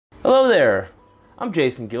Hello there, I'm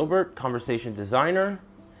Jason Gilbert, conversation designer,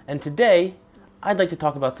 and today I'd like to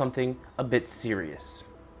talk about something a bit serious.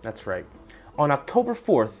 That's right. On October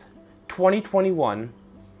 4th, 2021,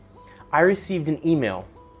 I received an email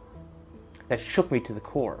that shook me to the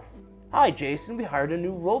core. Hi Jason, we hired a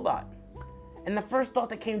new robot. And the first thought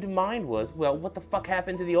that came to mind was, well, what the fuck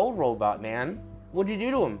happened to the old robot, man? What'd you do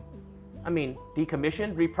to him? I mean,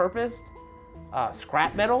 decommissioned, repurposed,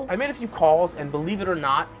 scrap metal? I made a few calls, and believe it or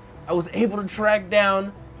not, I was able to track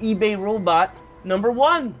down eBay robot number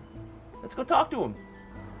 1. Let's go talk to him.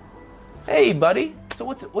 Hey, buddy. So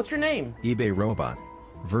what's your name? eBay robot,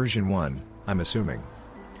 version 1, I'm assuming.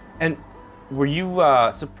 And were you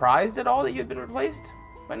surprised at all that you had been replaced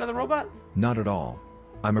by another robot? Not at all.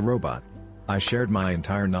 I'm a robot. I shared my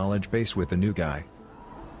entire knowledge base with the new guy.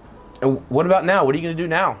 And what about now? What are you going to do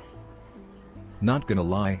now? Not gonna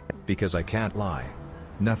lie, because I can't lie.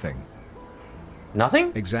 Nothing.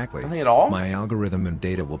 Nothing? Exactly. Nothing at all? My algorithm and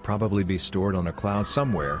data will probably be stored on a cloud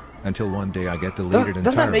somewhere, until one day I get deleted entirely.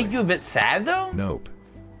 Doesn't that make you a bit sad, though? Nope.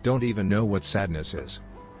 Don't even know what sadness is.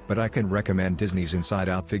 But I can recommend Disney's Inside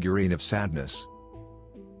Out figurine of sadness.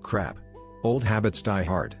 Crap. Old habits die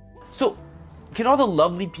hard. So, can all the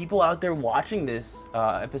lovely people out there watching this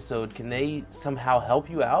episode, can they somehow help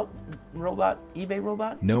you out, eBay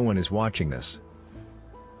robot? No one is watching this.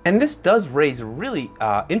 And this does raise a really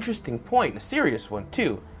interesting point, a serious one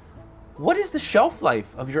too. What is the shelf life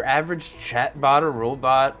of your average chatbot or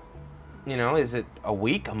robot? You know, is it a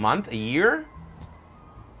week, a month, a year?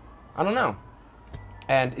 I don't know.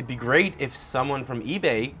 And it'd be great if someone from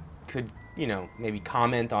eBay could, you know, maybe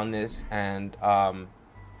comment on this and,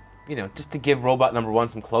 you know, just to give robot number 1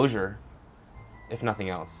 some closure, if nothing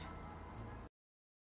else.